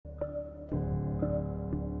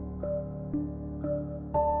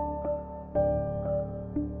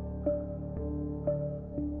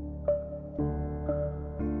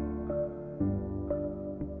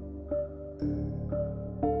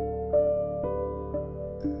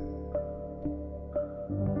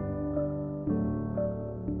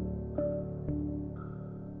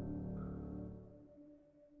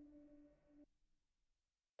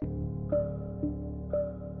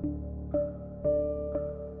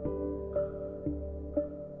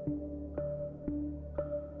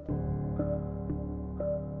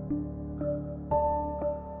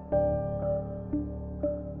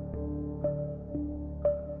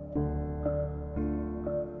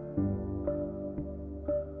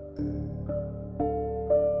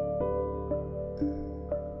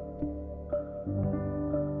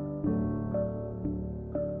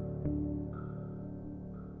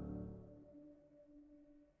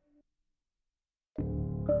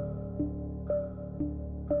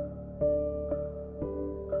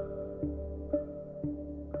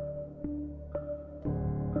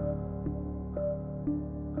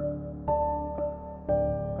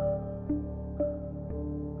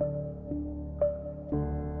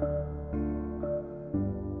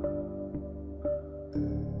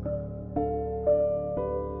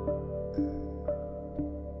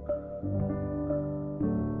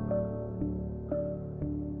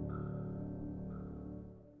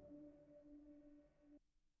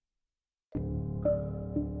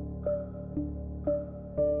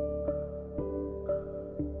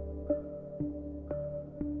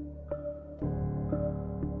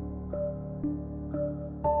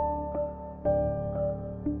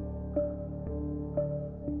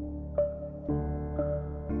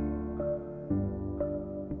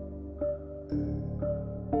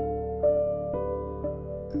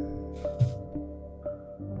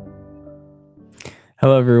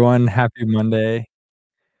Hello, everyone. Happy Monday.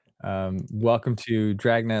 Welcome to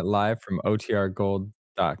Dragnet Live from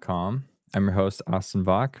OTRGold.com. I'm your host, Austin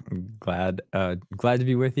Bach. I'm glad to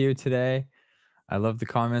be with you today. I love the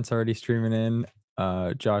comments already streaming in.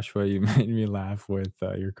 Joshua, you made me laugh with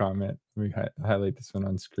your comment. Let me highlight this one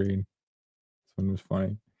on screen. This one was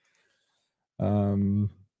funny. Um,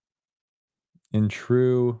 in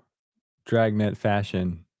true Dragnet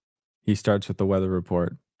fashion, he starts with the weather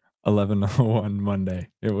report. 11:01 Monday.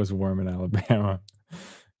 It was warm in Alabama.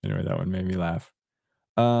 Anyway, that one made me laugh.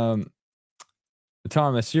 Um,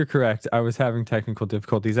 Thomas, you're correct. I was having technical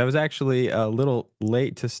difficulties. I was actually a little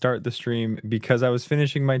late to start the stream because I was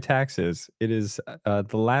finishing my taxes. It is the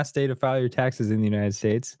last day to file your taxes in the United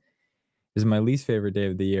States. Is my least favorite day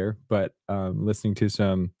of the year, but listening to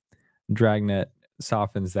some Dragnet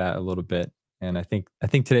softens that a little bit, and I think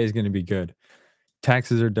today is going to be good.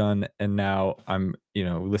 Taxes are done, and now I'm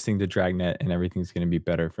listening to Dragnet, and everything's going to be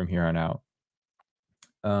better from here on out.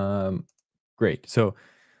 Great. So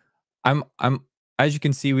I'm as you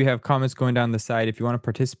can see, we have comments going down the side. If you want to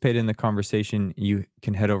participate in the conversation, you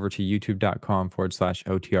can head over to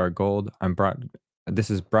youtube.com/OTR Gold.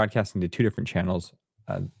 This is broadcasting to two different channels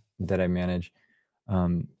that I manage.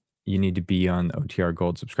 Um, you need to be on OTR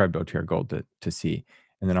Gold, subscribe to OTR Gold to see.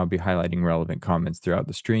 And then I'll be highlighting relevant comments throughout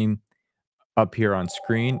the stream. Up here on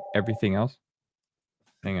screen, everything else.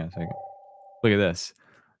 Hang on a second. Look at this.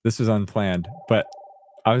 This was unplanned, but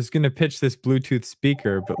I was gonna pitch this Bluetooth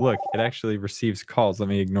speaker, but look, it actually receives calls. Let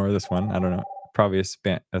me ignore this one. I don't know, probably a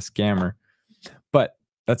scammer, but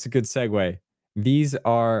that's a good segue. These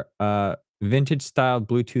are vintage style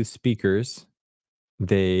Bluetooth speakers.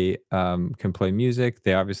 They can play music.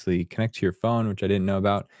 They obviously connect to your phone, which I didn't know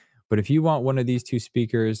about. But if you want one of these two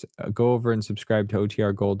speakers, go over and subscribe to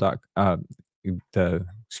OTR Gold. The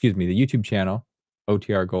YouTube channel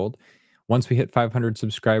OTR Gold. Once we hit 500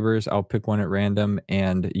 subscribers, I'll pick one at random,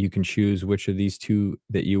 and you can choose which of these two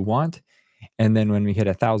that you want. And then when we hit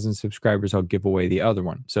 1,000 subscribers, I'll give away the other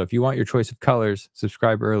one. So if you want your choice of colors,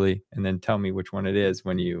 subscribe early, and then tell me which one it is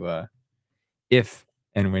when you, if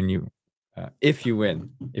and when you, if you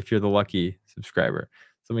win, if you're the lucky subscriber.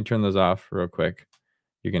 So let me turn those off real quick.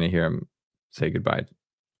 You're gonna hear them say goodbye.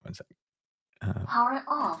 One second. Power it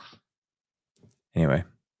off. Anyway,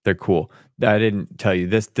 they're cool. I didn't tell you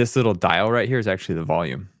this little dial right here is actually the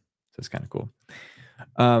volume. So it's kind of cool.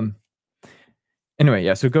 Anyway,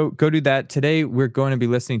 yeah, so go do that. Today we're going to be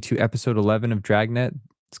listening to episode 11 of Dragnet.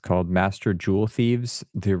 It's called Master Jewel Thieves.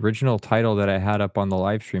 The original title that I had up on the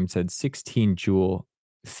live stream said 16 Jewel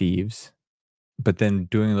Thieves. But then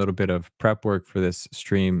doing a little bit of prep work for this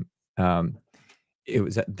stream, it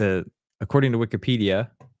was according to Wikipedia,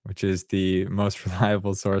 which is the most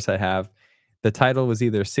reliable source I have, the title was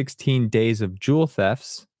either 16 Days of Jewel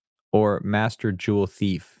Thefts or Master Jewel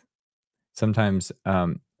Thief. Sometimes,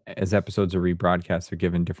 as episodes are rebroadcast, they're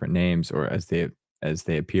given different names, or as they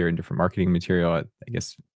appear in different marketing material. I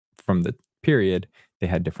guess from the period, they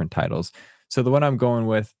had different titles. So the one I'm going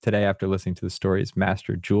with today, after listening to the story, is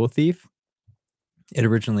Master Jewel Thief. It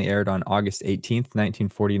originally aired on August 18th,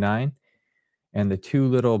 1949. And the two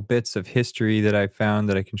little bits of history that I found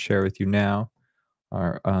that I can share with you now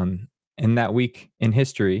are in that week in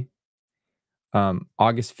history,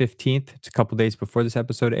 August 15th, it's a couple days before this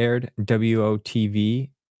episode aired, WOTV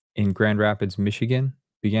in Grand Rapids, Michigan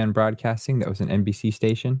began broadcasting. That was an NBC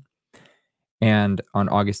station. And on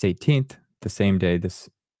August 18th, the same day this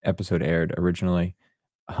episode aired originally,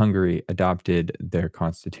 Hungary adopted their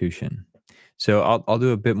constitution. So I'll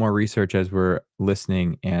do a bit more research as we're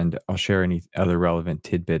listening, and I'll share any other relevant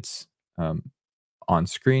tidbits on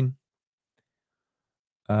screen.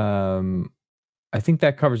 I think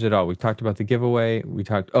that covers it all. We talked about the giveaway.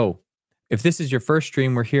 If this is your first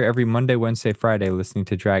stream, we're here every Monday, Wednesday, Friday listening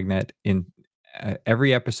to Dragnet in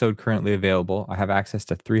every episode currently available. I have access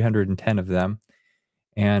to 310 of them.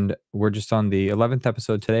 And we're just on the 11th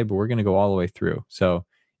episode today, but we're going to go all the way through. So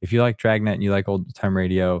if you like Dragnet and you like old time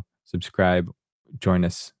radio, subscribe, join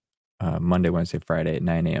us Monday, Wednesday, Friday at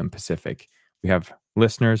 9 a.m. Pacific. We have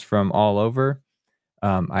listeners from all over.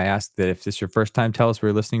 I asked that if this is your first time, tell us where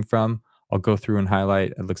you're listening from. I'll go through and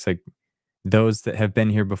highlight. It looks like those that have been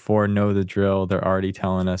here before know the drill. They're already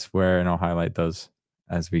telling us where, and I'll highlight those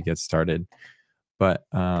as we get started. But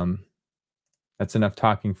that's enough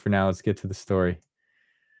talking for now. Let's get to the story.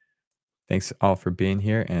 Thanks all for being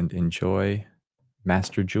here, and enjoy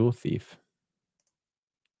Master Jewel Thief.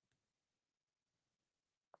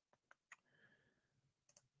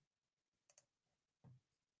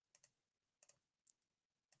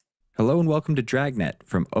 Hello and welcome to Dragnet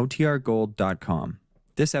from OTRGold.com.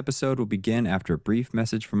 This episode will begin after a brief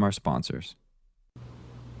message from our sponsors.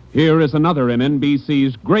 Here is another in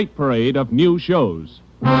NBC's great parade of new shows.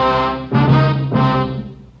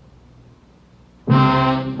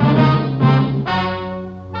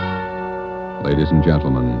 Ladies and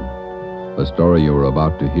gentlemen, the story you are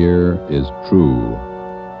about to hear is true.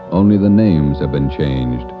 Only the names have been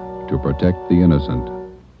changed to protect the innocent.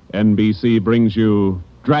 NBC brings you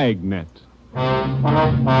Dragnet.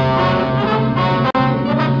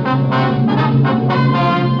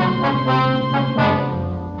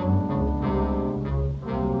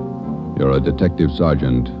 You're a detective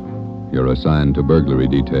sergeant. You're assigned to burglary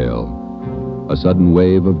detail. A sudden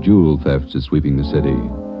wave of jewel thefts is sweeping the city.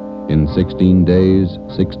 In 16 days,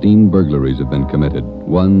 16 burglaries have been committed,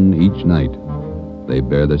 one each night. They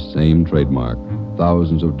bear the same trademark.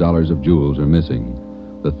 Thousands of dollars of jewels are missing.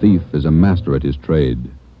 The thief is a master at his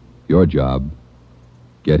trade. Your job,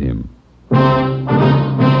 get him.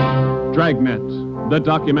 Dragnet, the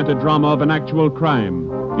documented drama of an actual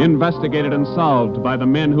crime, investigated and solved by the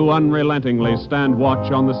men who unrelentingly stand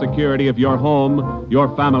watch on the security of your home,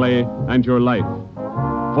 your family, and your life.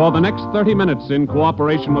 For the next 30 minutes, in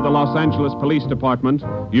cooperation with the Los Angeles Police Department,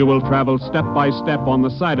 you will travel step by step on the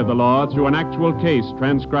side of the law through an actual case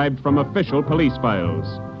transcribed from official police files.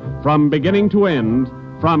 From beginning to end,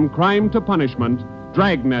 from crime to punishment,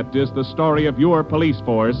 Dragnet is the story of your police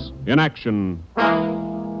force in action.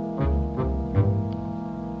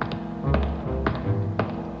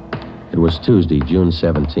 It was Tuesday, June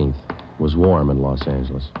 17th. It was warm in Los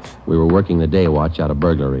Angeles. We were working the day watch out of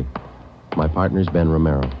burglary. My partner's Ben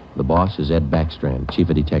Romero. The boss is Ed Backstrand, chief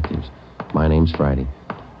of detectives. My name's Friday.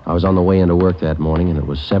 I was on the way into work that morning, and it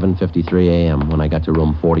was 7:53 a.m. when I got to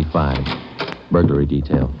room 45. Burglary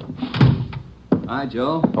detail. Hi,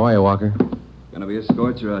 Joe. How are you, Walker? Gonna be a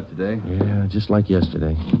scorcher out today. Yeah, just like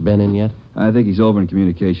yesterday. Ben in yet? I think he's over in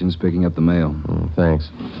communications picking up the mail. Thanks.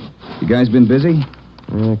 You guys been busy?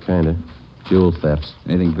 Yeah, kind of. Jewel thefts.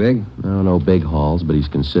 Anything big? No big hauls, but he's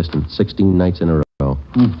consistent. 16 nights in a row.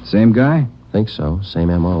 Same guy? Think so. Same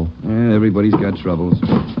M.O. Yeah, everybody's got troubles.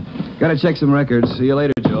 Gotta check some records. See you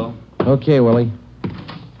later, Joe. Okay, Willie.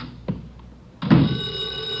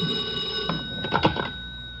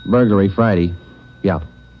 Burglary Friday. Yeah.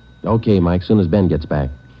 Okay, Mike, soon as Ben gets back.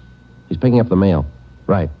 He's picking up the mail.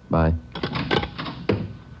 Right, bye.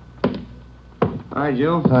 Hi,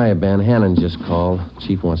 Joe. Hi, Ben. Hannon just called.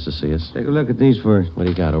 Chief wants to see us. Take a look at these first. What do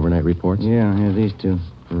you got, overnight reports? Yeah, these two.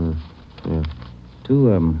 Yeah. Two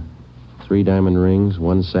of them. 3 diamond rings,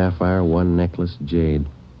 1 sapphire, 1 necklace, jade.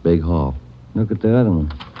 Big haul. Look at the other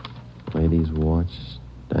one. Lady's watch,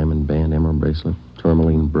 diamond band, emerald bracelet,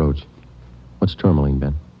 tourmaline brooch. What's tourmaline,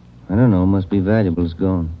 Ben? I don't know. Must be valuable. It's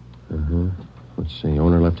gone. Let's see.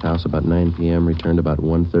 Owner left house about 9 p.m., returned about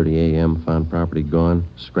 1:30 a.m., found property gone,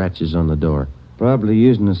 scratches on the door. Probably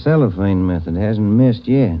using the cellophane method. Hasn't missed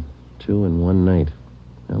yet. 2 in 1 night.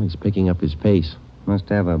 Well, he's picking up his pace. Must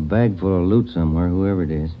have a bag full of loot somewhere, whoever it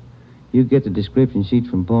is. You get the description sheets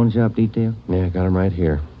from pawn shop detail? Yeah, got him right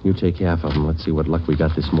here. You take half of them. Let's see what luck we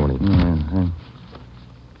got this morning.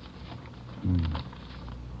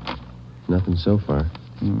 Nothing so far.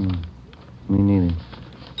 Me neither.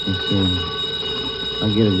 Let's see.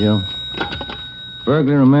 I'll get it, Joe.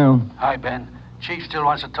 Burglar Romero. Hi, Ben. Chief still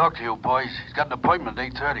wants to talk to you, boys. He's got an appointment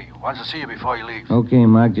at 8:30. Wants to see you before he leaves. Okay,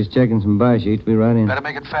 Mike. Just checking some buy sheets. Be right in. Better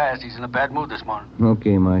make it fast. He's in a bad mood this morning.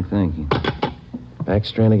 Okay, Mike. Thank you.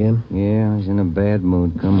 Backstrand again? Yeah, he's in a bad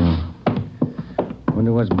mood. Come on.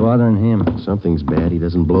 Wonder what's bothering him. Something's bad. He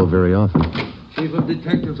doesn't blow very often. Chief of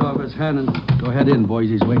Detective's Office, Hannon. Go ahead in, boys.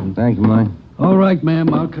 He's waiting. Thank you, Mike. All right,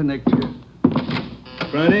 ma'am. I'll connect you.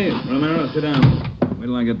 Friday, Romero, sit down. Wait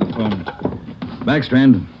till I get the phone.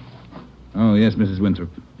 Backstrand. Oh, yes, Mrs. Winthrop.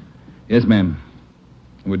 Yes, ma'am.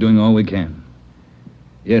 We're doing all we can.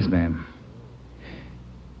 Yes, ma'am.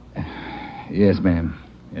 Yes, ma'am.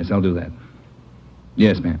 Yes, I'll do that.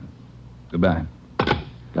 Yes, ma'am. Goodbye.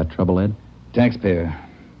 Got trouble, Ed? Taxpayer,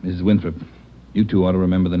 Mrs. Winthrop. You two ought to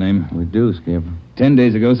remember the name. We do, Skipper. 10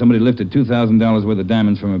 days ago, somebody lifted $2,000 worth of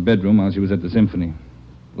diamonds from her bedroom while she was at the symphony.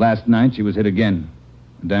 Last night, she was hit again.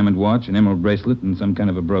 A diamond watch, an emerald bracelet, and some kind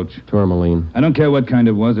of a brooch. Tourmaline. I don't care what kind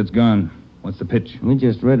it was. It's gone. What's the pitch? We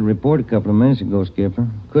just read a report a couple of minutes ago, Skipper.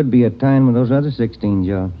 Could be a tie-in with those other 16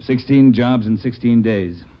 jobs. 16 jobs in 16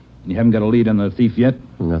 days. You haven't got a lead on the thief yet?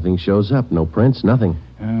 Nothing shows up. No prints, nothing.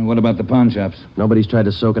 What about the pawn shops? Nobody's tried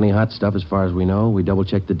to soak any hot stuff as far as we know. We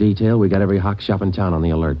double-checked the detail. We got every hock shop in town on the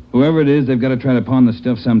alert. Whoever it is, they've got to try to pawn the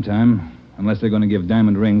stuff sometime. Unless they're going to give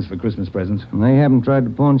diamond rings for Christmas presents. And they haven't tried the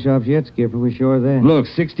pawn shops yet, Skipper. We're sure of that. Look,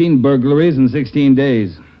 16 burglaries in 16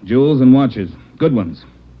 days. Jewels and watches. Good ones.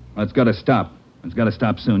 That's got to stop. It's got to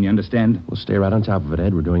stop soon, you understand? We'll stay right on top of it,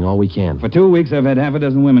 Ed. We're doing all we can. For 2 weeks, I've had half a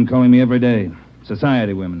dozen women calling me every day.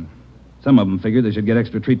 Society women. Some of them figure they should get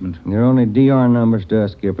extra treatment. They're only DR numbers to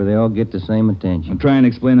us, Skipper. They all get the same attention. I'll try and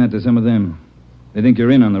explain that to some of them. They think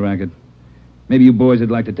you're in on the racket. Maybe you boys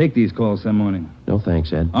would like to take these calls some morning. No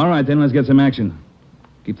thanks, Ed. All right, then, let's get some action.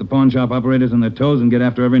 Keep the pawn shop operators on their toes and get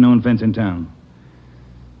after every known fence in town.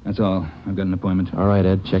 That's all. I've got an appointment. All right,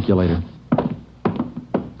 Ed. Check you later.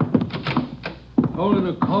 Holding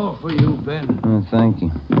a call for you, Ben. Oh, thank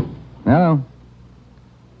you. Hello.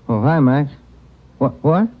 Oh, hi, Max. What?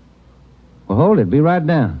 Well, hold it. Be right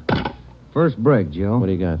down. First break, Joe. What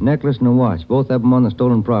do you got? Necklace and a watch. Both of them on the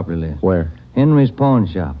stolen property list. Where? Henry's pawn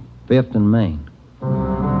shop. 5th and Main.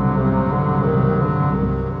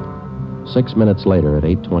 6 minutes later, at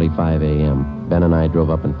 8:25 a.m., Ben and I drove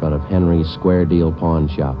up in front of Henry's Square Deal Pawn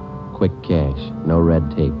Shop. Quick cash, no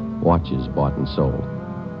red tape, watches bought and sold.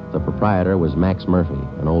 The proprietor was Max Murphy,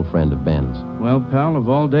 an old friend of Ben's. Well, pal, of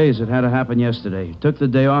all days, it had to happen yesterday. Took the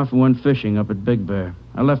day off and went fishing up at Big Bear.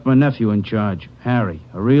 I left my nephew in charge, Harry.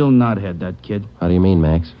 A real knothead, that kid. How do you mean,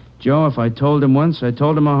 Max? Joe, if I told him once, I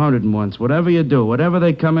told him 101. Whatever you do, whatever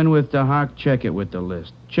they come in with to Hawk, check it with the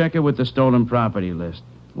list. Check it with the stolen property list.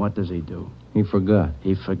 What does he do? He forgot.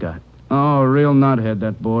 He forgot. Oh, a real knothead,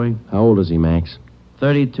 that boy. How old is he, Max?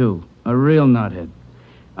 32. A real knothead.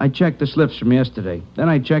 I checked the slips from yesterday. Then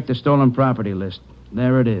I checked the stolen property list.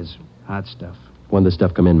 There it is. Hot stuff. When did the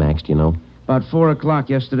stuff come in, Max, do you know? About 4 o'clock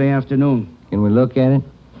yesterday afternoon. Can we look at it?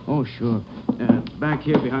 Oh, sure. Back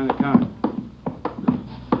here behind the counter.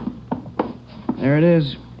 There it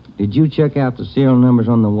is. Did you check out the serial numbers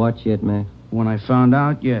on the watch yet, Max? When I found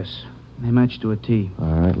out, yes. They matched to a T.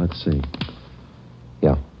 All right, let's see.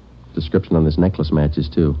 Yeah. Description on this necklace matches,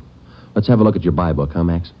 too. Let's have a look at your buy book, huh,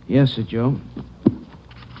 Max? Yes, sir, Joe.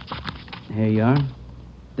 Here you are.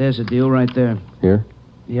 There's a deal right there. Here?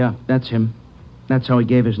 Yeah, that's him. That's how he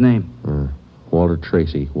gave his name. Walter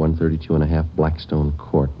Tracy, 132 and a half Blackstone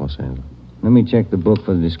Court, Los Angeles. Let me check the book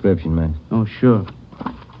for the description, Max. Oh, sure.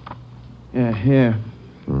 Yeah, here.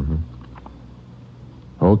 Mm-hmm.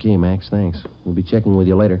 Okay, Max, thanks. We'll be checking with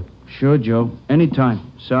you later. Sure, Joe. Anytime.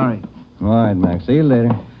 Sorry. All right, Max. See you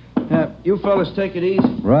later. You fellas take it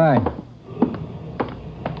easy. Right.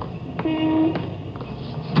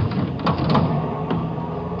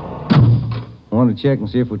 Want to check and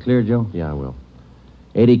see if we're clear, Joe? Yeah, I will.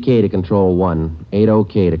 80K to Control 1.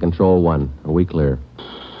 80K to Control 1. Are we clear?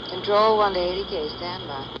 Control 1 to 80K. Stand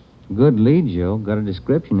by. Good lead, Joe. Got a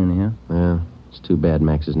description in here. Yeah, it's too bad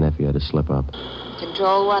Max's nephew had to slip up.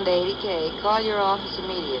 Control 1 to 80K. Call your office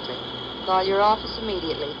immediately. Call your office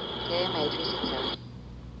immediately. KMA 367.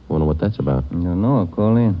 Wonder what that's about. I don't know. I'll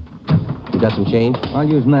call in. You got some change? I'll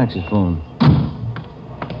use Max's phone.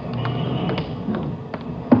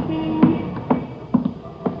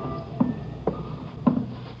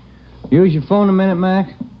 Use your phone a minute,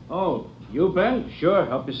 Max? Oh, you, Ben? Sure.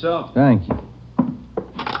 Help yourself. Thank you.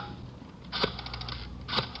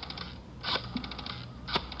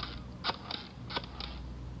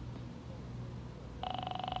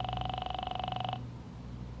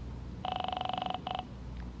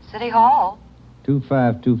 City Hall.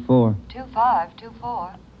 2524.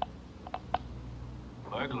 2524.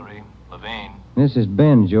 Burglary. Levine. This is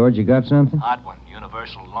Ben, George. You got something? Hot one.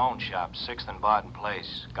 Universal Loan Shop, 6th and Barton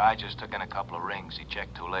Place. Guy just took in a couple of rings. He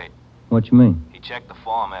checked too late. What you mean? He checked the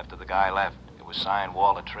form after the guy left. It was signed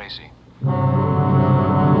Walter Tracy.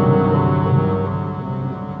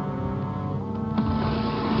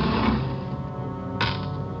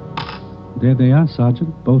 There they are,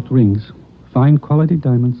 Sergeant. Both rings. Fine quality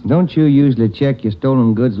diamonds. Don't you usually check your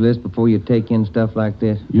stolen goods list before you take in stuff like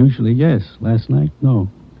this? Usually, yes. Last night, no.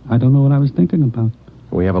 I don't know what I was thinking about.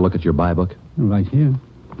 Can we have a look at your buy book? Right here.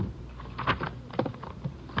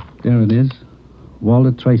 There it is.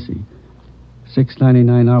 Walter Tracy.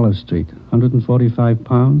 699 Olive Street. 145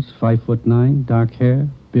 pounds, 5'9", dark hair,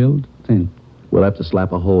 build, thin. We'll have to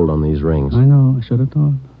slap a hold on these rings. I know. I should have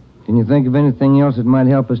thought. Can you think of anything else that might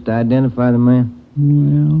help us to identify the man?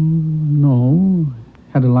 Well, no.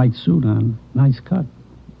 Had a light suit on. Nice cut.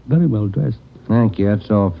 Very well dressed. Thank you.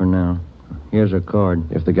 That's all for now. Here's our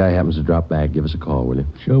card. If the guy happens to drop back, give us a call, will you?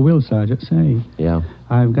 Sure will, Sergeant. Say, Yeah?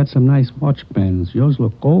 I've got some nice watch bands. Yours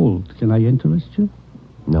look old. Can I interest you?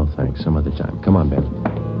 No, thanks. Some other time. Come on, Ben.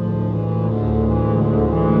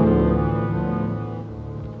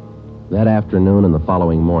 That afternoon and the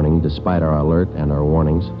following morning, despite our alert and our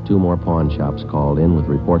warnings, 2 more pawn shops called in with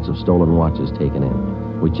reports of stolen watches taken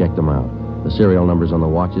in. We checked them out. The serial numbers on the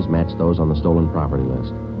watches matched those on the stolen property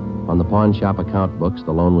list. On the pawn shop account books,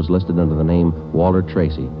 the loan was listed under the name Walter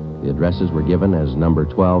Tracy, The addresses were given as number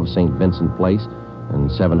 12 St. Vincent Place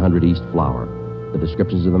and 700 East Flower. The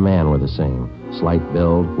descriptions of the man were the same. Slight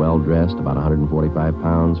build, well-dressed, about 145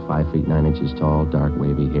 pounds, 5 feet 9 inches tall, dark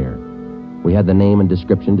wavy hair. We had the name and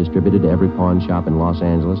description distributed to every pawn shop in Los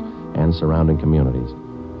Angeles and surrounding communities.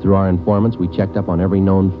 Through our informants, we checked up on every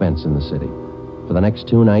known fence in the city. For the next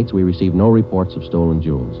 2 nights, we received no reports of stolen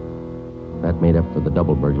jewels. That made up for the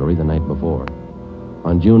double burglary the night before.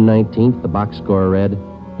 On June 19th, the box score read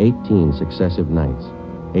 18 successive nights,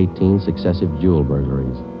 18 successive jewel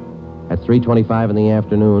burglaries. At 3:25 in the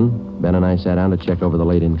afternoon, Ben and I sat down to check over the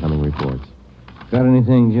late incoming reports. Got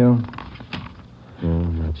anything, Joe?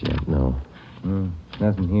 Not yet, no.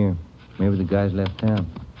 Nothing here. Maybe the guys left town.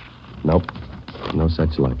 Nope. No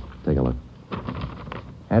such luck. Take a look.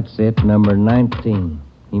 That's it, number 19.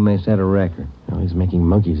 He may set a record. Oh, he's making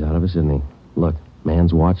monkeys out of us, isn't he? Look,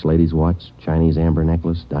 man's watch, lady's watch, Chinese amber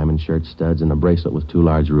necklace, diamond shirt studs, and a bracelet with 2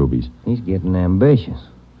 large rubies. He's getting ambitious.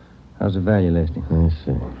 How's the value listing? Let's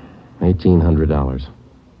see. $1,800.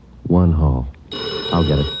 One haul. I'll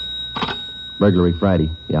get it. Burglary Friday.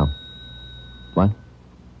 Yeah. What?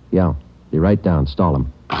 Yeah. Be right down. Stall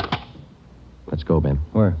him. Let's go, Ben.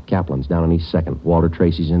 Where? Kaplan's down on East 2nd. Walter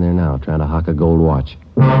Tracy's in there now, trying to hock a gold watch.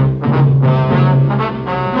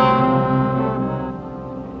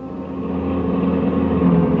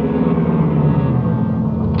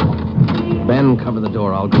 Ben, cover the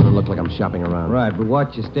door. I'll go and look like I'm shopping around. Right, but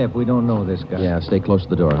watch your step. We don't know this guy. Yeah, stay close to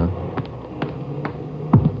the door, huh?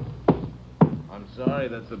 I'm sorry,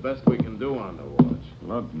 that's the best we can do on the watch.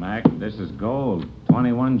 Look, Mac, this is gold.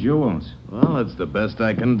 21 jewels. Well, that's the best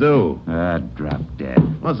I can do. Drop dead.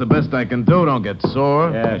 What's the best I can do? Don't get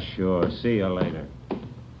sore. Yeah, sure. See you later.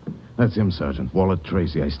 That's him, Sergeant. Walter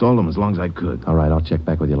Tracy. I stole him as long as I could. All right, I'll check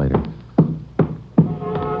back with you later.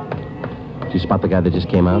 Did you spot the guy that just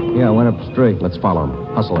came out? Yeah, I went up the street. Let's follow him.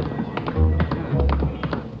 Hustle it.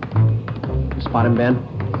 You spot him, Ben?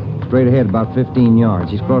 Straight ahead, about 15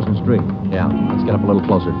 yards. He's crossing the street. Yeah, let's get up a little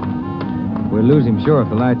closer. We'll lose him, sure, if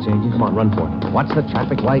the light changes. Come on, run for it. Watch the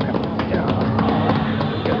traffic light.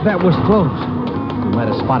 That was close. You might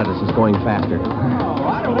have spotted us. It's going faster.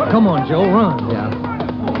 Come on, Joe, run. Yeah.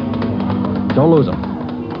 Don't lose him.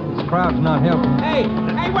 This crowd's not helping. Hey,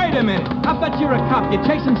 wait a minute. I bet you're a cop. You're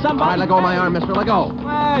chasing somebody. All right, let go of my arm, mister. Let go.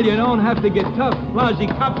 Well, you don't have to get tough. Lousy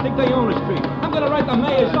cops think they own the street. I'm going to write the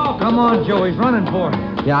mayor's office. Come on, Joe. He's running for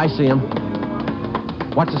it. Yeah, I see him.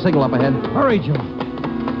 Watch the signal up ahead. Hurry, Joe.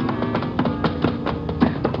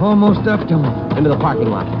 Almost up to him. Into the parking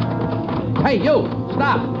lot. Hey, you!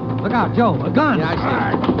 Stop! Look out, Joe. A gun. Yeah, I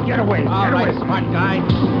see him. Get away. All right, smart guy.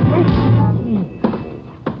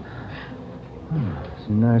 It's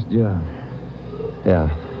a nice job. Yeah.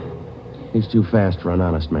 He's too fast for an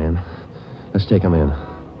honest man. Let's take him in.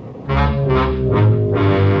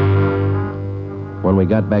 When we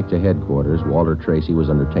got back to headquarters, Walter Tracy was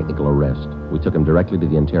under technical arrest. We took him directly to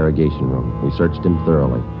the interrogation room. We searched him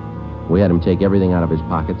thoroughly. We had him take everything out of his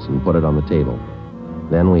pockets and put it on the table.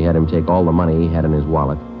 Then we had him take all the money he had in his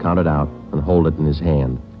wallet, count it out, and hold it in his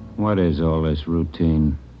hand. What is all this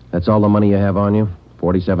routine? That's all the money you have on you?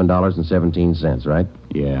 $47.17, right?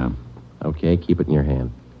 Yeah. Okay, keep it in your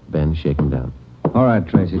hand. Ben, shake him down. All right,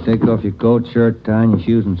 Tracy. Take off your coat, shirt, tie, and your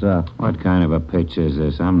shoes and socks. What kind of a pitch is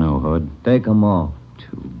this? I'm no hood. Take them off.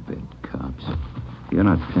 Two-bit cops. You're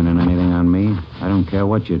not pinning anything on me. I don't care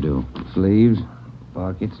what you do. Sleeves,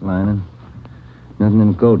 pockets, lining. Nothing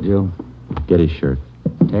in the coat, Joe. Get his shirt.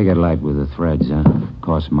 Take it light with the threads, huh?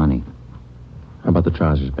 Costs money. How about the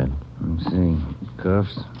trousers, Ben? Let's see.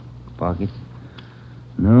 Cuffs, pockets.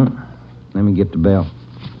 No. Let me get the belt.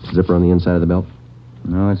 Zipper on the inside of the belt?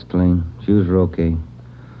 No, it's clean. Shoes are okay.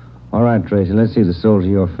 All right, Tracy, let's see the soles of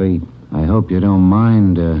your feet. I hope you don't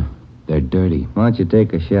mind. They're dirty. Why don't you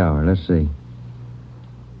take a shower? Let's see.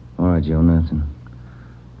 All right, Joe, nothing.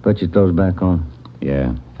 Put your toes back on.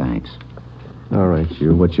 Yeah, thanks. All right,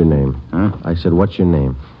 you. What's your name? Huh? I said, what's your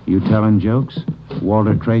name? You telling jokes?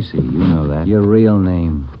 Walter Tracy, you know that. Your real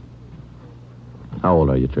name. How old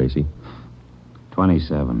are you, Tracy?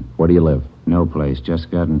 27. Where do you live? No place. Just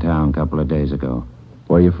got in town a couple of days ago.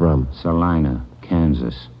 Where are you from? Salina,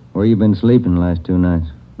 Kansas. Where you been sleeping the last 2 nights?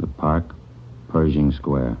 The park, Pershing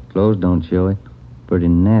Square. Clothes don't show it. Pretty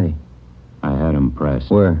natty. I had 'em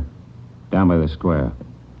pressed. Where? Down by the square.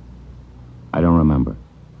 I don't remember.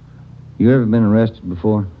 You ever been arrested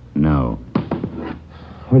before? No.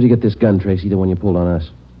 Where'd you get this gun, Tracy, the one you pulled on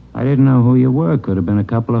us? I didn't know who you were. Could have been a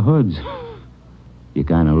couple of hoods. You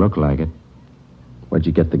kind of look like it. Where'd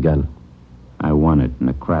you get the gun? I won it in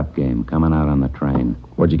a crap game coming out on the train.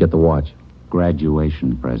 Where'd you get the watch?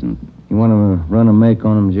 graduation present. You want to run a make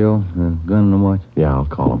on him, Joe? Gun and a watch? Yeah, I'll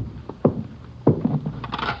call him.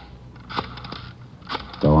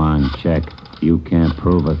 Go on, check. You can't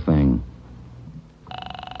prove a thing.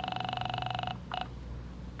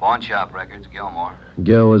 Pawn shop records, Gilmore.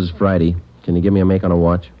 Gil, is Friday. Can you give me a make on a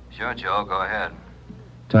watch? Sure, Joe, go ahead.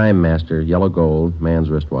 Time Master, yellow gold, man's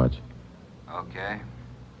wristwatch. Okay.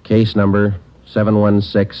 Case number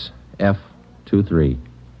 716F23.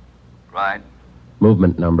 Right.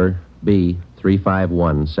 Movement number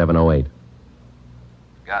B351708.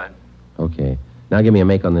 Got it. Okay. Now give me a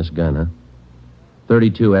make on this gun, huh?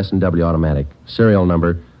 32 S&W automatic. Serial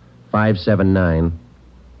number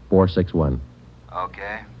 579461.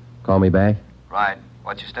 Okay. Call me back? Right.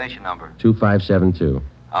 What's your station number? 2572.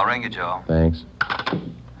 I'll ring you, Joe. Thanks.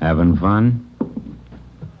 Having fun?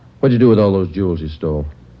 What'd you do with all those jewels you stole?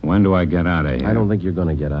 When do I get out of here? I don't think you're going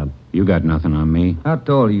to get out. You got nothing on me. How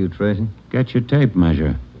tall are you, Tracy? Get your tape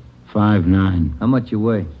measure. 5'9". How much you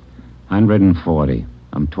weigh? 140.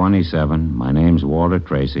 I'm 27. My name's Walter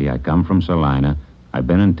Tracy. I come from Salina. I've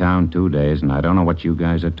been in town 2 days, and I don't know what you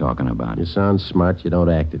guys are talking about. You sound smart. You don't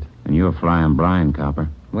act it. And you're flying blind, copper.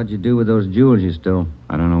 What'd you do with those jewels you stole?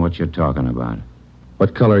 I don't know what you're talking about.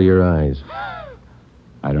 What color are your eyes?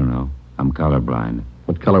 I don't know. I'm colorblind.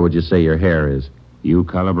 What color would you say your hair is? You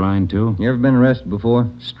colorblind, too? You ever been arrested before?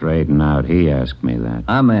 Straighten out. He asked me that.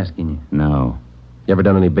 I'm asking you. No. You ever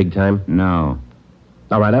done any big time? No.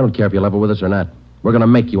 All right, I don't care if you level with us or not. We're going to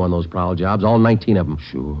make you on those prowl jobs, all 19 of them.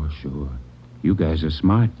 Sure. You guys are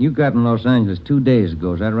smart. You got in Los Angeles 2 days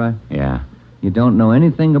ago, is that right? Yeah. You don't know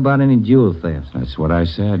anything about any jewel thefts. That's what I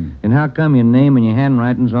said. And how come your name and your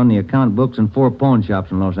handwriting's on the account books in 4 pawn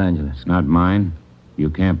shops in Los Angeles? It's not mine. You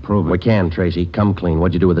can't prove it. We can, Tracy. Come clean.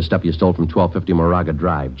 What'd you do with the stuff you stole from 1250 Moraga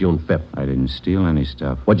Drive, June 5th? I didn't steal any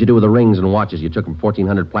stuff. What'd you do with the rings and watches you took from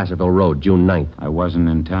 1400 Placerville Road, June 9th? I wasn't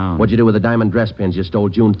in town. What'd you do with the diamond dress pins you stole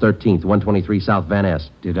June 13th, 123 South Van Ness?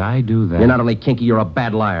 Did I do that? You're not only kinky, you're a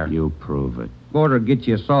bad liar. You prove it. Order get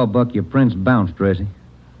you a sawbuck, your prints bounced, Tracy.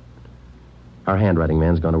 Our handwriting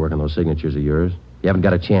man's gone to work on those signatures of yours. You haven't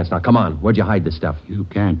got a chance. Now, come on. Where'd you hide this stuff? You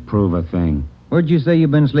can't prove a thing. Where'd you say you've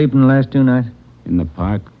been sleeping the last 2 nights? In the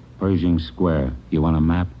park, Pershing Square. You want a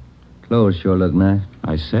map? Clothes sure look nice.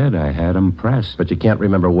 I said I had them pressed. But you can't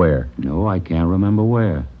remember where. No, I can't remember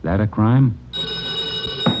where. That a crime?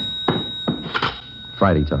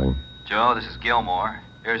 Friday talking. Joe, this is Gilmore.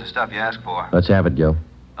 Here's the stuff you asked for. Let's have it, Gil.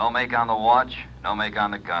 No make on the watch, no make on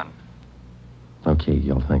the gun. Okay,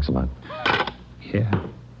 Gil. Thanks a lot. Yeah.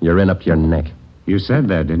 You're in up to your neck. You said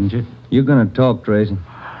that, didn't you? You're gonna talk, Tracy.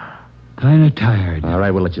 Kind of tired. All right,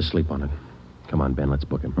 we'll let you sleep on it. Come on, Ben. Let's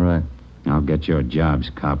book him. Right. I'll get your jobs,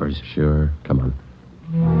 coppers. Sure. Come on.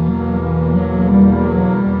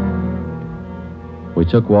 We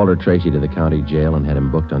took Walter Tracy to the county jail and had him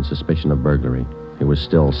booked on suspicion of burglary. He was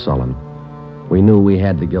still sullen. We knew we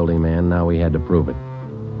had the guilty man. Now we had to prove it.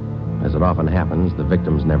 As it often happens, the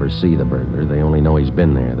victims never see the burglar. They only know he's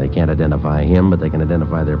been there. They can't identify him, but they can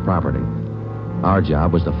identify their property. Our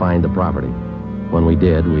job was to find the property. When we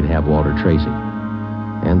did, we'd have Walter Tracy.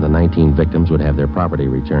 And the 19 victims would have their property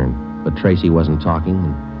returned. But Tracy wasn't talking,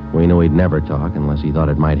 and we knew he'd never talk unless he thought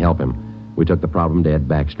it might help him. We took the problem to Ed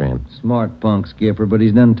Backstrand. Smart punk, Skipper, but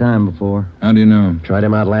he's done time before. How do you know? Tried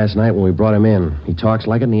him out last night when we brought him in. He talks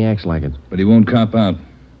like it and he acts like it. But he won't cop out.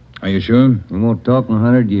 Are you sure? He won't talk in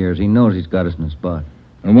 100 years. He knows he's got us in a spot.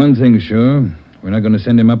 Well, one thing's sure. We're not going to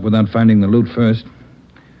send him up without finding the loot first.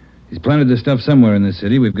 He's planted this stuff somewhere in this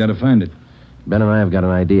city. We've got to find it. Ben and I have got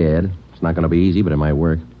an idea, Ed. It's not going to be easy, but it might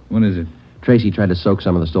work. What is it? Tracy tried to soak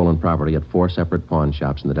some of the stolen property at 4 separate pawn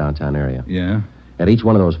shops in the downtown area. Yeah? At each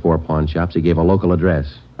one of those 4 pawn shops, he gave a local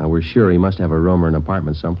address. Now, we're sure he must have a room or an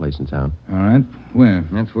apartment someplace in town. All right. Where?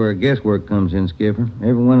 That's where guesswork comes in, Skipper.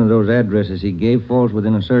 Every one of those addresses he gave falls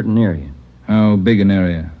within a certain area. How big an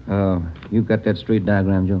area? You've got that street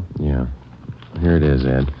diagram, Joe? Yeah. Here it is,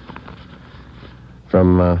 Ed.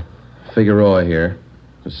 From Figueroa here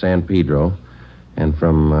to San Pedro, and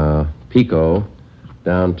from Pico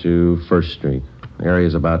down to First Street. The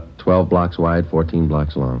area's about 12 blocks wide, 14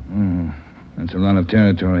 blocks long. That's a lot of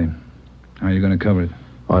territory. How are you going to cover it?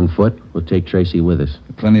 On foot. We'll take Tracy with us.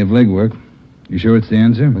 Plenty of legwork. You sure it's the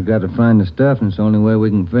answer? We've got to find the stuff, and it's the only way we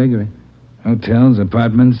can figure it. Hotels,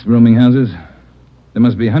 apartments, rooming houses. There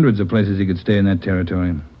must be hundreds of places he could stay in that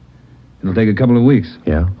territory. It'll take a couple of weeks.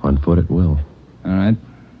 Yeah, on foot it will. All right.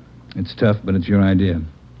 It's tough, but it's your idea.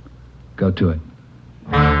 Go to it.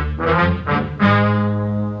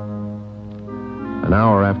 An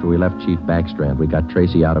hour after we left Chief Backstrand, we got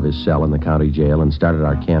Tracy out of his cell in the county jail and started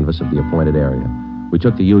our canvass of the appointed area. We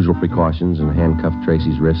took the usual precautions and handcuffed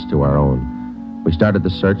Tracy's wrists to our own. We started the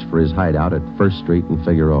search for his hideout at 1st Street and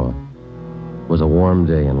Figueroa. It was a warm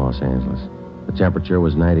day in Los Angeles. The temperature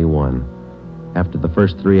was 91. After the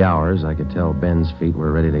first 3 hours, I could tell Ben's feet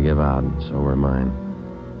were ready to give out, and so were mine.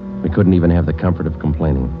 We couldn't even have the comfort of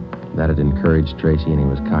complaining. That had encouraged Tracy, and he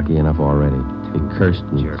was cocky enough already. He cursed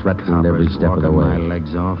and threatened every step of the way. My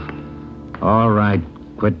legs off. All right,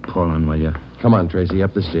 quit pulling, will you? Come on, Tracy,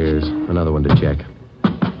 up the stairs. Another one to check.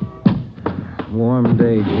 Warm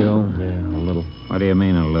day, Joe. Yeah, a little. What do you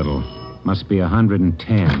mean, a little? Must be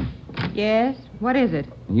 110. Yes? What is it?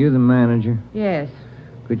 You the manager? Yes.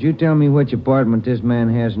 Could you tell me which apartment this man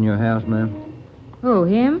has in your house, ma'am? Who,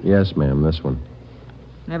 him? Yes, ma'am, this one.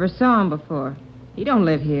 Never saw him before. He don't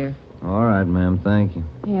live here. All right, ma'am, thank you.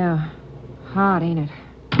 Yeah. Hot, ain't it?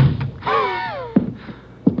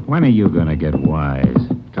 When are you going to get wise?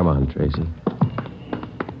 Come on, Tracy.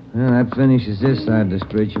 Well, that finishes this side of the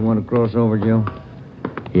street. You want to cross over, Joe?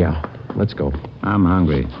 Yeah, let's go. I'm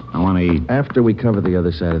hungry. I want to eat. After we cover the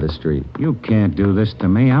other side of the street. You can't do this to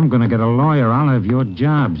me. I'm going to get a lawyer. I'll have your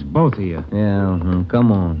jobs, both of you. Yeah,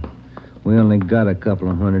 come on. We only got a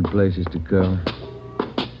couple of hundred places to cover.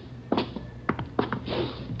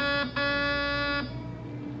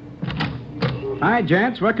 Hi,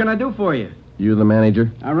 gents. What can I do for you? You the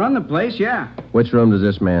manager? I run the place, yeah. Which room does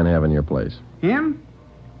this man have in your place? Him?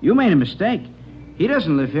 You made a mistake. He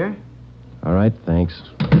doesn't live here. All right, thanks.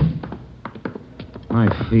 My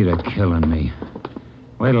feet are killing me.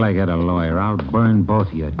 Wait till I get a lawyer. I'll burn both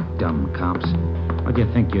of you dumb cops. What do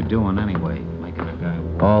you think you're doing anyway? Making a guy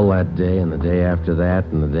walk? All that day and the day after that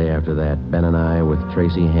and the day after that, Ben and I, with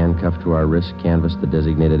Tracy handcuffed to our wrists, canvassed the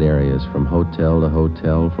designated areas, from hotel to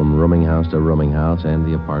hotel, from rooming house to rooming house, and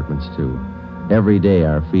the apartments, too. Every day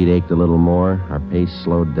our feet ached a little more, our pace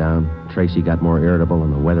slowed down, Tracy got more irritable,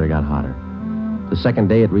 and the weather got hotter. The second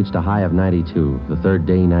day, it reached a high of 92. The third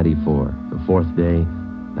day, 94. The fourth day,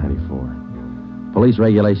 94. Police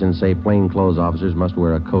regulations say plainclothes officers must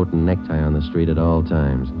wear a coat and necktie on the street at all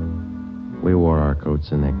times. We wore our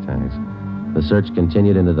coats and neckties. The search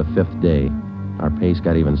continued into the fifth day. Our pace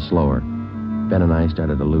got even slower. Ben and I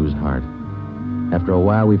started to lose heart. After a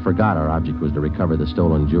while, we forgot our object was to recover the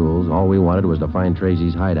stolen jewels. All we wanted was to find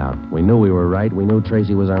Tracy's hideout. We knew we were right. We knew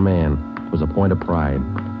Tracy was our man. It was a point of pride.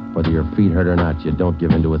 Whether your feet hurt or not, you don't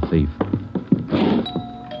give in to a thief.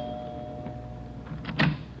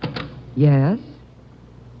 Yes?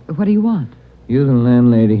 What do you want? You the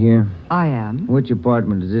landlady here? I am. Which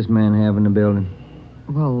apartment does this man have in the building?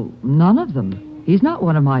 Well, none of them. He's not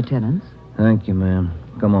one of my tenants. Thank you, ma'am.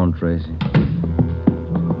 Come on, Tracy.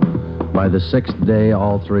 By the sixth day,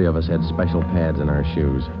 all three of us had special pads in our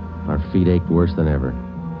shoes. Our feet ached worse than ever.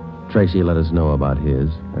 Tracy let us know about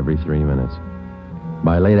his every 3 minutes.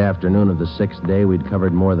 By late afternoon of the sixth day, we'd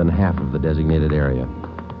covered more than half of the designated area.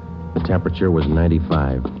 The temperature was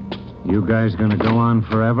 95. You guys gonna go on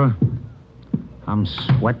forever? I'm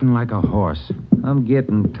sweating like a horse. I'm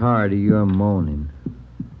getting tired of your moaning.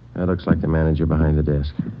 That looks like the manager behind the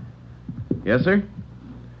desk. Yes, sir?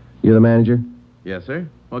 You the manager? Yes, sir.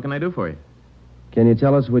 What can I do for you? Can you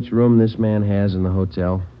tell us which room this man has in the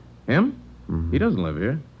hotel? Him? He doesn't live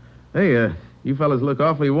here. Hey, you fellas look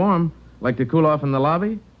awfully warm. Like to cool off in the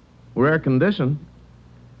lobby? We're air-conditioned.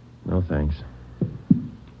 No, thanks.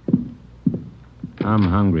 I'm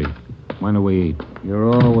hungry. When do we eat?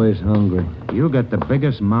 You're always hungry. You got the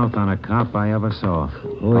biggest mouth on a cop I ever saw.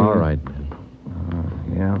 Oh, All right, man.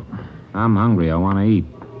 Yeah. I'm hungry. I want to eat.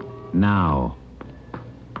 Now.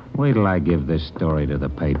 Wait till I give this story to the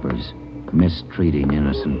papers. Mistreating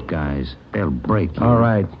innocent guys. They'll break you. All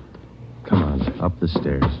right. Come on, up the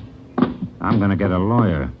stairs. I'm going to get a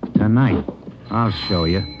lawyer. Tonight. I'll show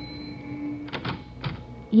you.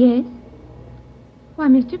 Yes? Why,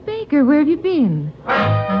 Mr. Baker, where have you been?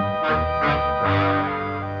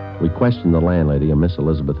 We questioned the landlady, a Miss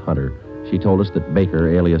Elizabeth Hunter. She told us that Baker,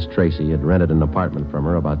 alias Tracy, had rented an apartment from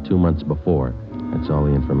her about 2 months before. That's all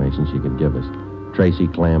the information she could give us. Tracy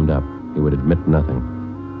clammed up. He would admit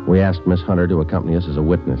nothing. We asked Miss Hunter to accompany us as a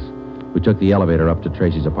witness. We took the elevator up to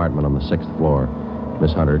Tracy's apartment on the 6th floor.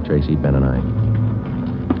 Miss Hunter, Tracy, Ben, and I.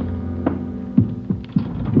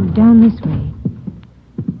 Down this way.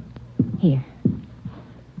 Here.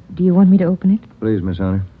 Do you want me to open it? Please, Miss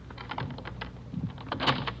Hunter.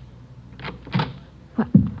 What?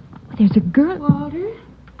 There's a girl. Walter?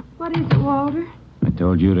 What is it, Walter? I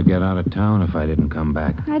told you to get out of town if I didn't come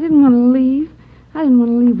back. I didn't want to leave. I didn't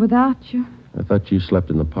want to leave without you. I thought you slept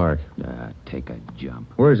in the park. Take a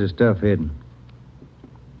jump. Where's the stuff hidden?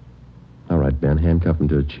 All right, Ben, handcuff him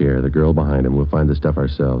to a chair. The girl behind him. We'll find the stuff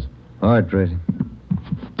ourselves. All right, Tracy.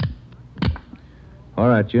 All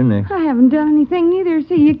right, you're next. I haven't done anything neither.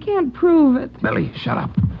 See, you can't prove it. Billy, shut up.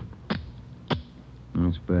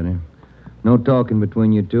 That's better. No talking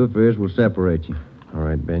between you two. If there is, we'll separate you. All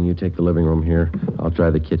right, Ben, you take the living room here. I'll try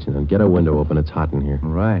the kitchen. And get a window open. It's hot in here. All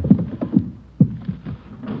right.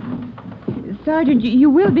 Sergeant, you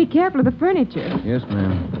will be careful of the furniture. Yes,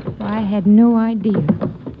 ma'am. I had no idea.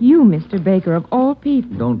 You, Mr. Baker, of all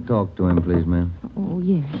people. Don't talk to him, please, ma'am. Oh,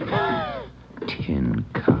 yes. Tin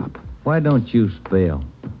cop. Why don't you spell?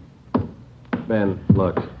 Ben,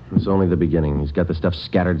 look. It's only the beginning. He's got the stuff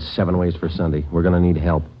scattered 7 ways for Sunday. We're going to need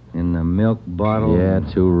help. In the milk bottle? Yeah,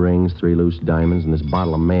 2 rings, 3 loose diamonds, and this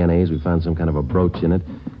bottle of mayonnaise. We found some kind of a brooch in it.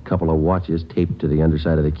 A couple of watches taped to the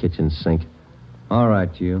underside of the kitchen sink. All right,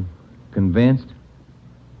 you. Convinced?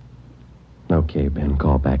 Okay, Ben,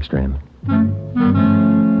 call Backstrand.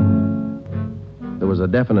 There was a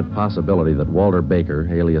definite possibility that Walter Baker,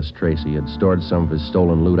 alias Tracy, had stored some of his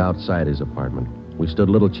stolen loot outside his apartment. We stood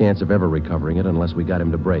little chance of ever recovering it unless we got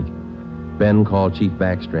him to break. Ben called Chief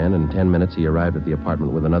Backstrand, and in 10 minutes he arrived at the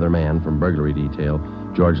apartment with another man from burglary detail,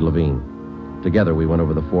 George Levine. Together we went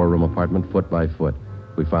over the 4-room apartment foot by foot.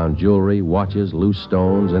 We found jewelry, watches, loose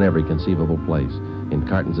stones in every conceivable place. In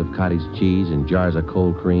cartons of cottage cheese, in jars of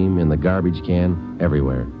cold cream, in the garbage can,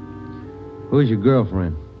 everywhere. Who's your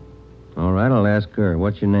girlfriend? All right, I'll ask her.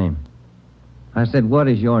 What's your name? I said, what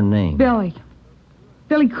is your name? Billy.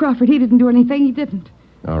 Billy Crawford. He didn't do anything. He didn't.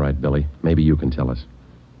 All right, Billy. Maybe you can tell us.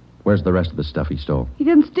 Where's the rest of the stuff he stole? He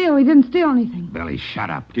didn't steal. He didn't steal anything. Billy, shut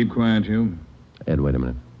up. Keep quiet, you. Ed, wait a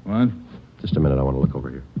minute. What? Just a minute. I want to look over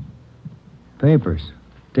here. Papers.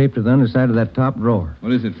 Taped to the underside of that top drawer.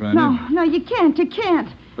 What is it, Friday? No, you can't. You can't.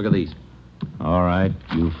 Look at these. All right,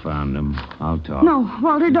 you found them. I'll talk. No,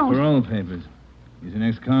 Walter, don't. Parole papers. He's an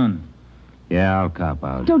ex-con. Yeah, I'll cop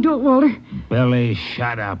out. Don't do it, Walter. Billy,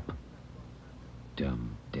 shut up.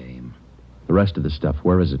 Dumb dame. The rest of the stuff,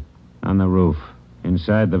 where is it? On the roof.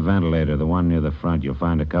 Inside the ventilator, the one near the front, you'll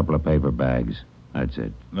find a couple of paper bags. That's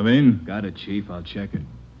it. Levine? Got it, Chief. I'll check it.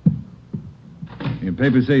 Your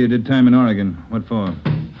papers say you did time in Oregon. What for?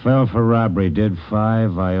 Fell for robbery. Did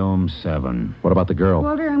 5. I owe him 7. What about the girl?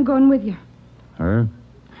 Walter, I'm going with you. Her?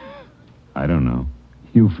 I don't know.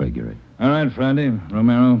 You figure it. All right, Friday.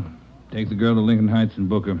 Romero, take the girl to Lincoln Heights and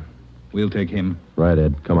book her. We'll take him. Right,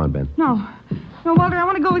 Ed. Come on, Ben. No, Walter, I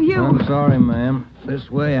want to go with you. I'm sorry, ma'am. This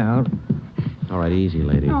way out. All right, easy,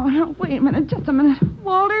 lady. No, wait a minute. Just a minute.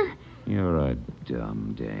 Walter? You're a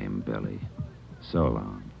dumb dame, Billy. So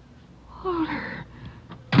long. Walter.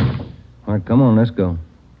 All right, come on, let's go.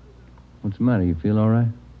 What's the matter? You feel all right?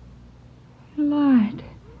 He lied.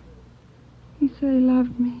 He said he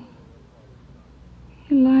loved me.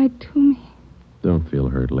 He lied to me. Don't feel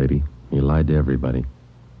hurt, lady. He lied to everybody.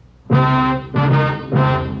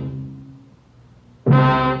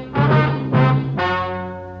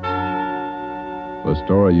 The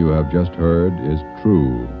story you have just heard is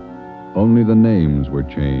true. Only the names were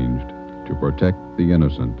changed to protect the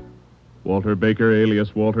innocent. Walter Baker,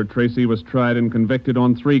 alias Walter Tracy, was tried and convicted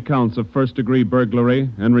on 3 counts of first-degree burglary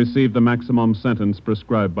and received the maximum sentence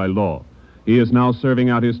prescribed by law. He is now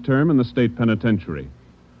serving out his term in the state penitentiary.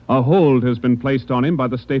 A hold has been placed on him by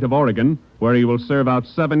the state of Oregon, where he will serve out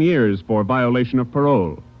 7 years for violation of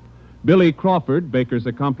parole. Billy Crawford, Baker's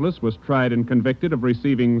accomplice, was tried and convicted of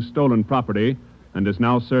receiving stolen property and is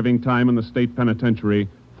now serving time in the state penitentiary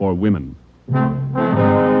for women.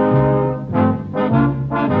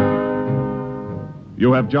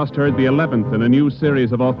 You have just heard the 11th in a new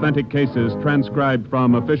series of authentic cases transcribed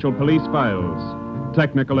from official police files.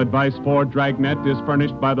 Technical advice for Dragnet is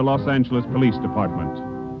furnished by the Los Angeles Police Department.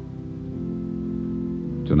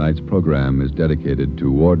 Tonight's program is dedicated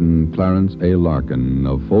to Warden Clarence A. Larkin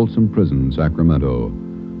of Folsom Prison, Sacramento,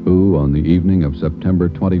 who, on the evening of September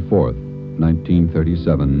 24th,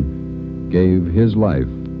 1937, gave his life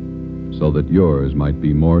so that yours might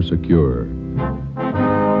be more secure.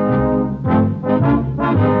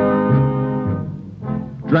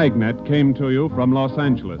 Dragnet came to you from Los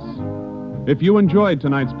Angeles. If you enjoyed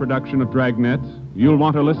tonight's production of Dragnet, you'll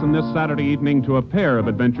want to listen this Saturday evening to a pair of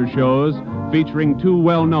adventure shows featuring 2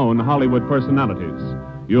 well-known Hollywood personalities.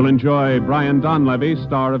 You'll enjoy Brian Donlevy,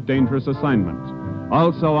 star of Dangerous Assignment.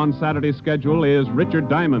 Also on Saturday's schedule is Richard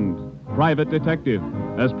Diamond, private detective,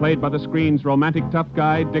 as played by the screen's romantic tough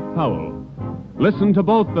guy, Dick Powell. Listen to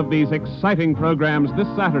both of these exciting programs this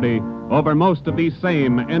Saturday over most of these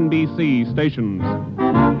same NBC stations.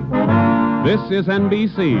 This is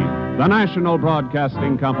NBC, the national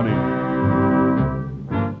broadcasting company.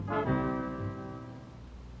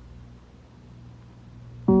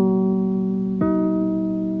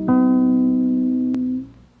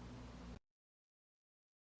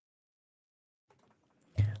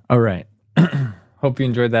 All right. Hope you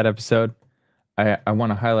enjoyed that episode. I want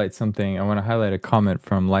to highlight something. I want to highlight a comment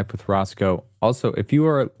from Life with Roscoe. Also, if you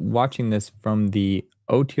are watching this from the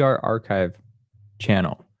OTR Archive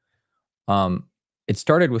channel, it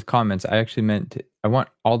started with comments. I actually I want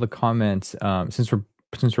all the comments, since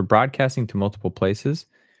we're broadcasting to multiple places.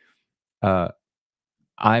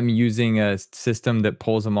 I'm using a system that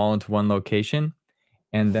pulls them all into one location,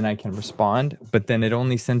 and then I can respond, but then it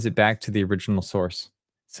only sends it back to the original source.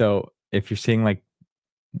 So if you're seeing like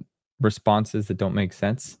responses that don't make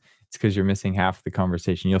sense, it's because you're missing half the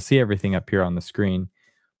conversation. You'll see everything up here on the screen,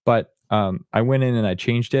 but I went in and I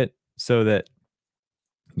changed it so that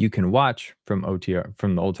you can watch from OTR,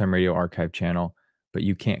 from the Old Time Radio Archive channel, but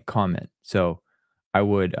you can't comment. So I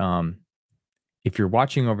would, if you're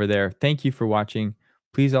watching over there, thank you for watching.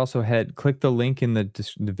 Please also click the link in the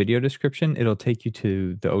video description. It'll take you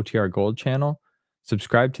to the OTR Gold channel.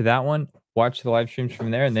 Subscribe to that one. Watch the live streams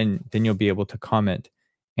from there, and then you'll be able to comment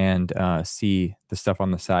and see the stuff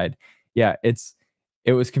on the side. Yeah,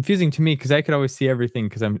 it was confusing to me because I could always see everything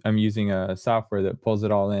because I'm using a software that pulls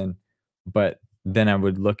it all in, but then I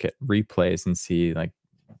would look at replays and see like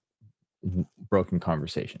broken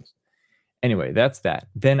conversations. Anyway, that's that.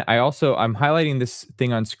 Then I'm highlighting this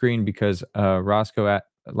thing on screen because Roscoe at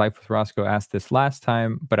Life with Roscoe asked this last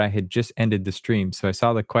time, but I had just ended the stream, so I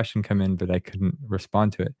saw the question come in, but I couldn't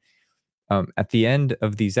respond to it. At the end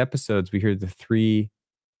of these episodes, we hear the three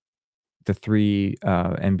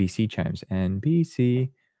NBC chimes.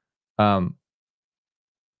 NBC.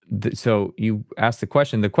 So you asked the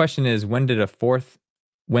question. The question is, when they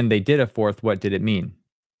did a fourth, what did it mean?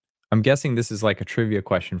 I'm guessing this is like a trivia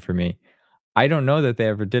question for me. I don't know that they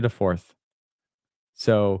ever did a fourth.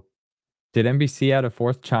 So, did NBC add a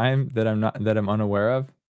fourth chime that I'm unaware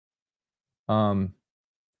of?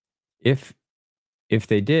 If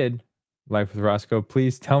they did, Life with Roscoe,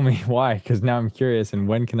 please tell me why, because now I'm curious. And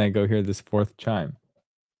when can I go hear this fourth chime?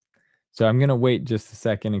 So I'm gonna wait just a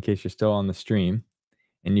second in case you're still on the stream,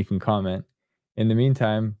 and you can comment. In the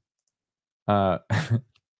meantime,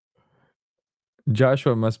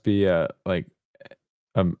 Joshua must be like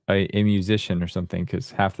a musician or something,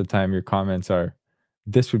 because half the time your comments are,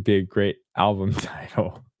 "This would be a great album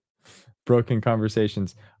title." Broken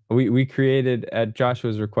Conversations. We created, at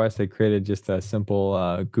Joshua's request, I created just a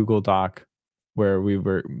simple Google Doc where we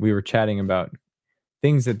were chatting about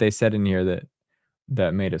things that they said in here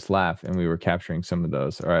that made us laugh, and we were capturing some of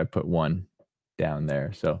those. Or I put one down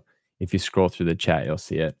there, so if you scroll through the chat, you'll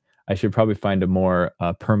see it. I should probably find a more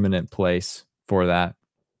permanent place for that.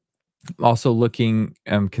 Also looking,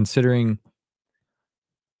 considering,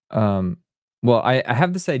 well, I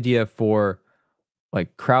have this idea for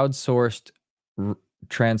like crowdsourced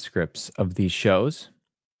transcripts of these shows,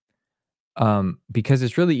 because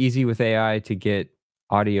it's really easy with AI to get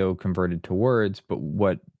audio converted to words, but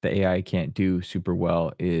what the AI can't do super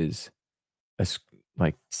well is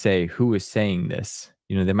like say who is saying this.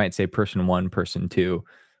 You know, they might say person one, person two,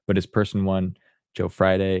 but is person one Joe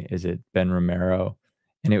Friday? Is it Ben Romero?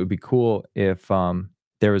 And it would be cool if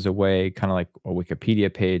there was a way, kind of like a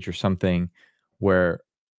Wikipedia page or something, where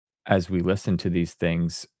as we listen to these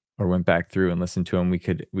things or went back through and listened to them, we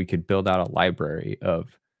could build out a library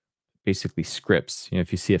of basically scripts. You know,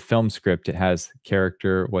 if you see a film script, it has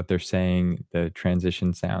character, what they're saying, the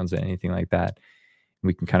transition sounds, anything like that.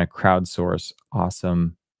 We can kind of crowdsource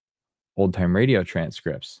awesome old time radio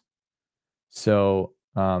transcripts. So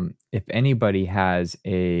if anybody has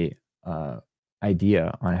a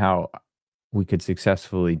idea on how we could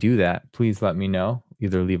successfully do that, please let me know.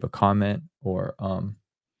 Either leave a comment or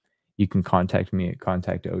you can contact me at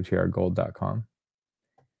contact@otrgold.com.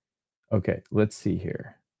 Okay, let's see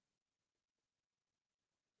here.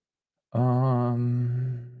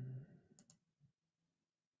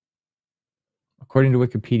 According to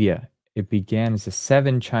Wikipedia, it began as a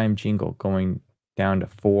 7-chime jingle going down to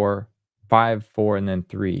 4, 5, 4, and then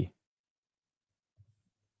 3,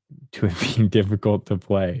 to it being difficult to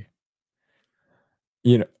play.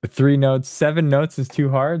 You know, 3 notes, 7 notes is too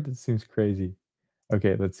hard? That seems crazy.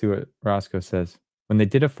 Okay, let's see what Roscoe says. When they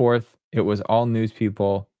did a fourth, it was all news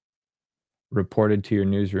people reported to your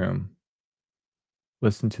newsroom.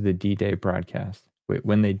 Listen to the D-Day broadcast. Wait,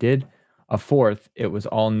 when they did a fourth, it was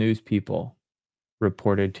all news people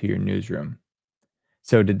reported to your newsroom.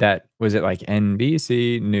 So was it like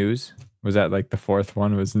NBC News? Was that like the fourth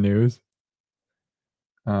one was news?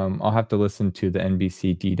 I'll have to listen to the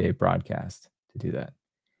NBC D-Day broadcast to do that.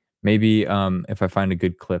 Maybe if I find a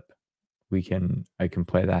good clip, I can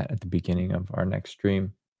play that at the beginning of our next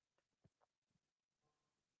stream.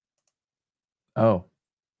 Oh,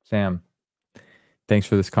 Sam. Thanks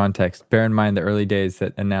for this context. Bear in mind the early days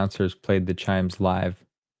that announcers played the chimes live.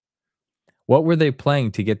 What were they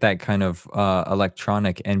playing to get that kind of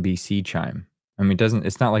electronic NBC chime? I mean,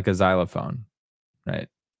 it's not like a xylophone, right?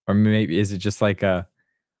 Or maybe is it just like the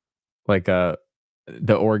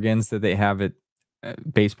organs that they have at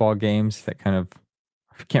baseball games that kind of,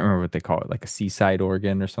 I can't remember what they call it, like a seaside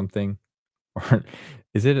organ or something? Or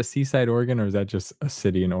is it a seaside organ or is that just a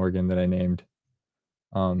city in Oregon that I named?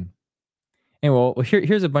 Anyway, well,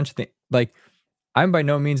 here's a bunch of things. Like, I'm by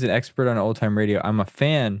no means an expert on old time radio. I'm a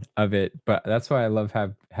fan of it, but that's why I love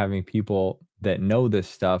having people that know this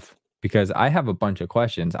stuff because I have a bunch of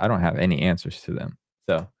questions. I don't have any answers to them.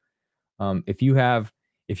 So, if you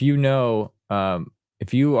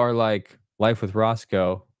are like Life with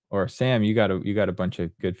Roscoe or Sam, you got a bunch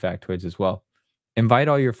of good factoids as well. Invite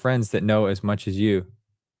all your friends that know as much as you,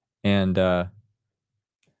 and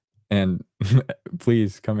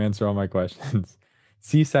please come answer all my questions.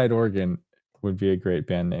 Seaside Organ would be a great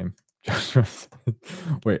band name.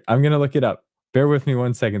 Wait, I'm gonna look it up. Bear with me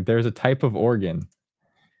 1 second. There's a type of organ.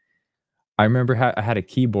 I remember I had a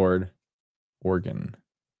keyboard organ.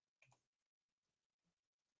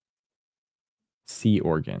 C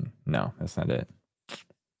organ. No, that's not it.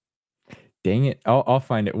 Dang it. I'll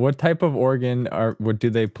find it. What type of organ what do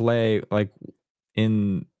they play like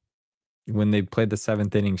when they played the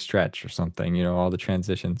seventh inning stretch or something, all the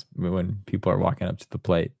transitions when people are walking up to the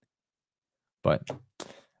plate. But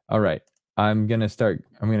all right. I'm gonna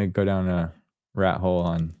go down a rat hole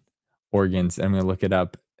on organs. I'm gonna look it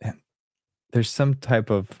up. There's some type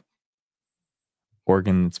of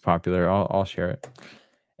organ that's popular. I'll share it.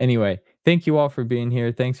 Anyway, thank you all for being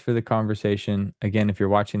here. Thanks for the conversation. Again, if you're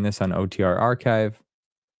watching this on OTR Archive,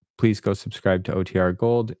 please go subscribe to OTR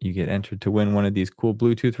Gold. You get entered to win one of these cool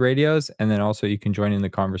Bluetooth radios, and then also you can join in the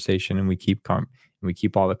conversation. And we keep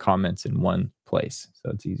all the comments in one place,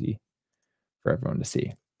 so it's easy for everyone to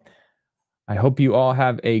see. I hope you all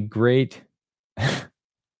have a great.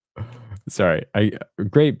 Sorry, a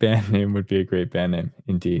great band name would be a great band name,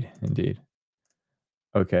 indeed.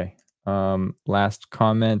 Okay. Last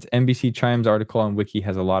comment. NBC Chimes article on Wiki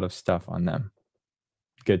has a lot of stuff on them.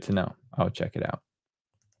 Good to know. I'll check it out.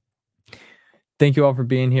 Thank you all for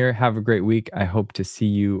being here. Have a great week. I hope to see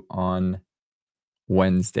you on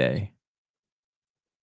Wednesday.